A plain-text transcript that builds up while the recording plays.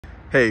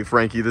Hey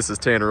Frankie, this is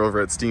Tanner over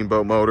at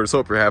Steamboat Motors.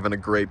 Hope you're having a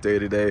great day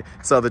today.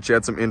 Saw that you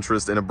had some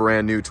interest in a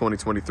brand new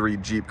 2023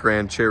 Jeep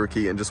Grand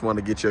Cherokee and just want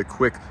to get you a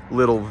quick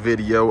little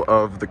video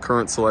of the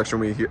current selection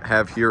we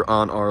have here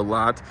on our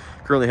lot.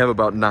 Currently have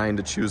about 9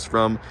 to choose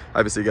from.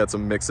 Obviously got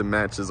some mix and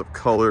matches of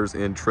colors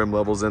and trim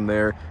levels in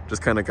there.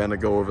 Just kind of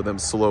go over them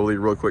slowly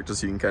real quick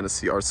just so you can kind of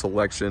see our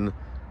selection.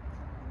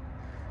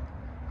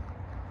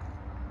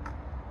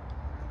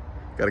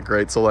 Got a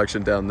great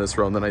selection down this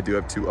row, and then I do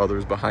have 2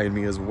 others behind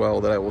me as well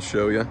that I will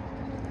show you.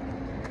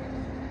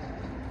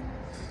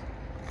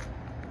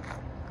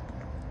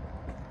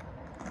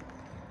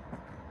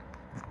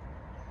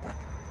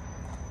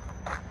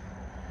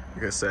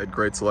 Like I said,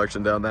 great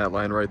selection down that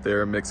line right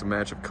there, mix and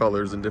match of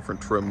colors and different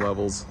trim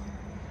levels.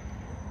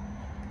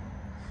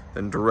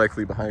 Then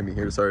directly behind me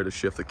here, sorry to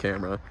shift the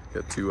camera,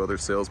 got 2 other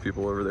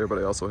salespeople over there, but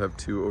I also have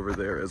 2 over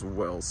there as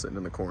well sitting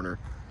in the corner.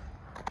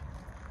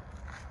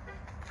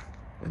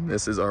 And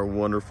this is our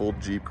wonderful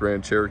Jeep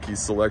Grand Cherokee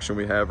selection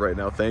we have right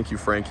now. Thank you,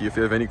 Frankie. If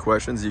you have any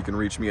questions, you can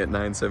reach me at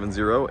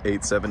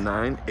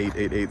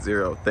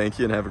 970-879-8880. Thank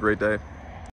you and have a great day.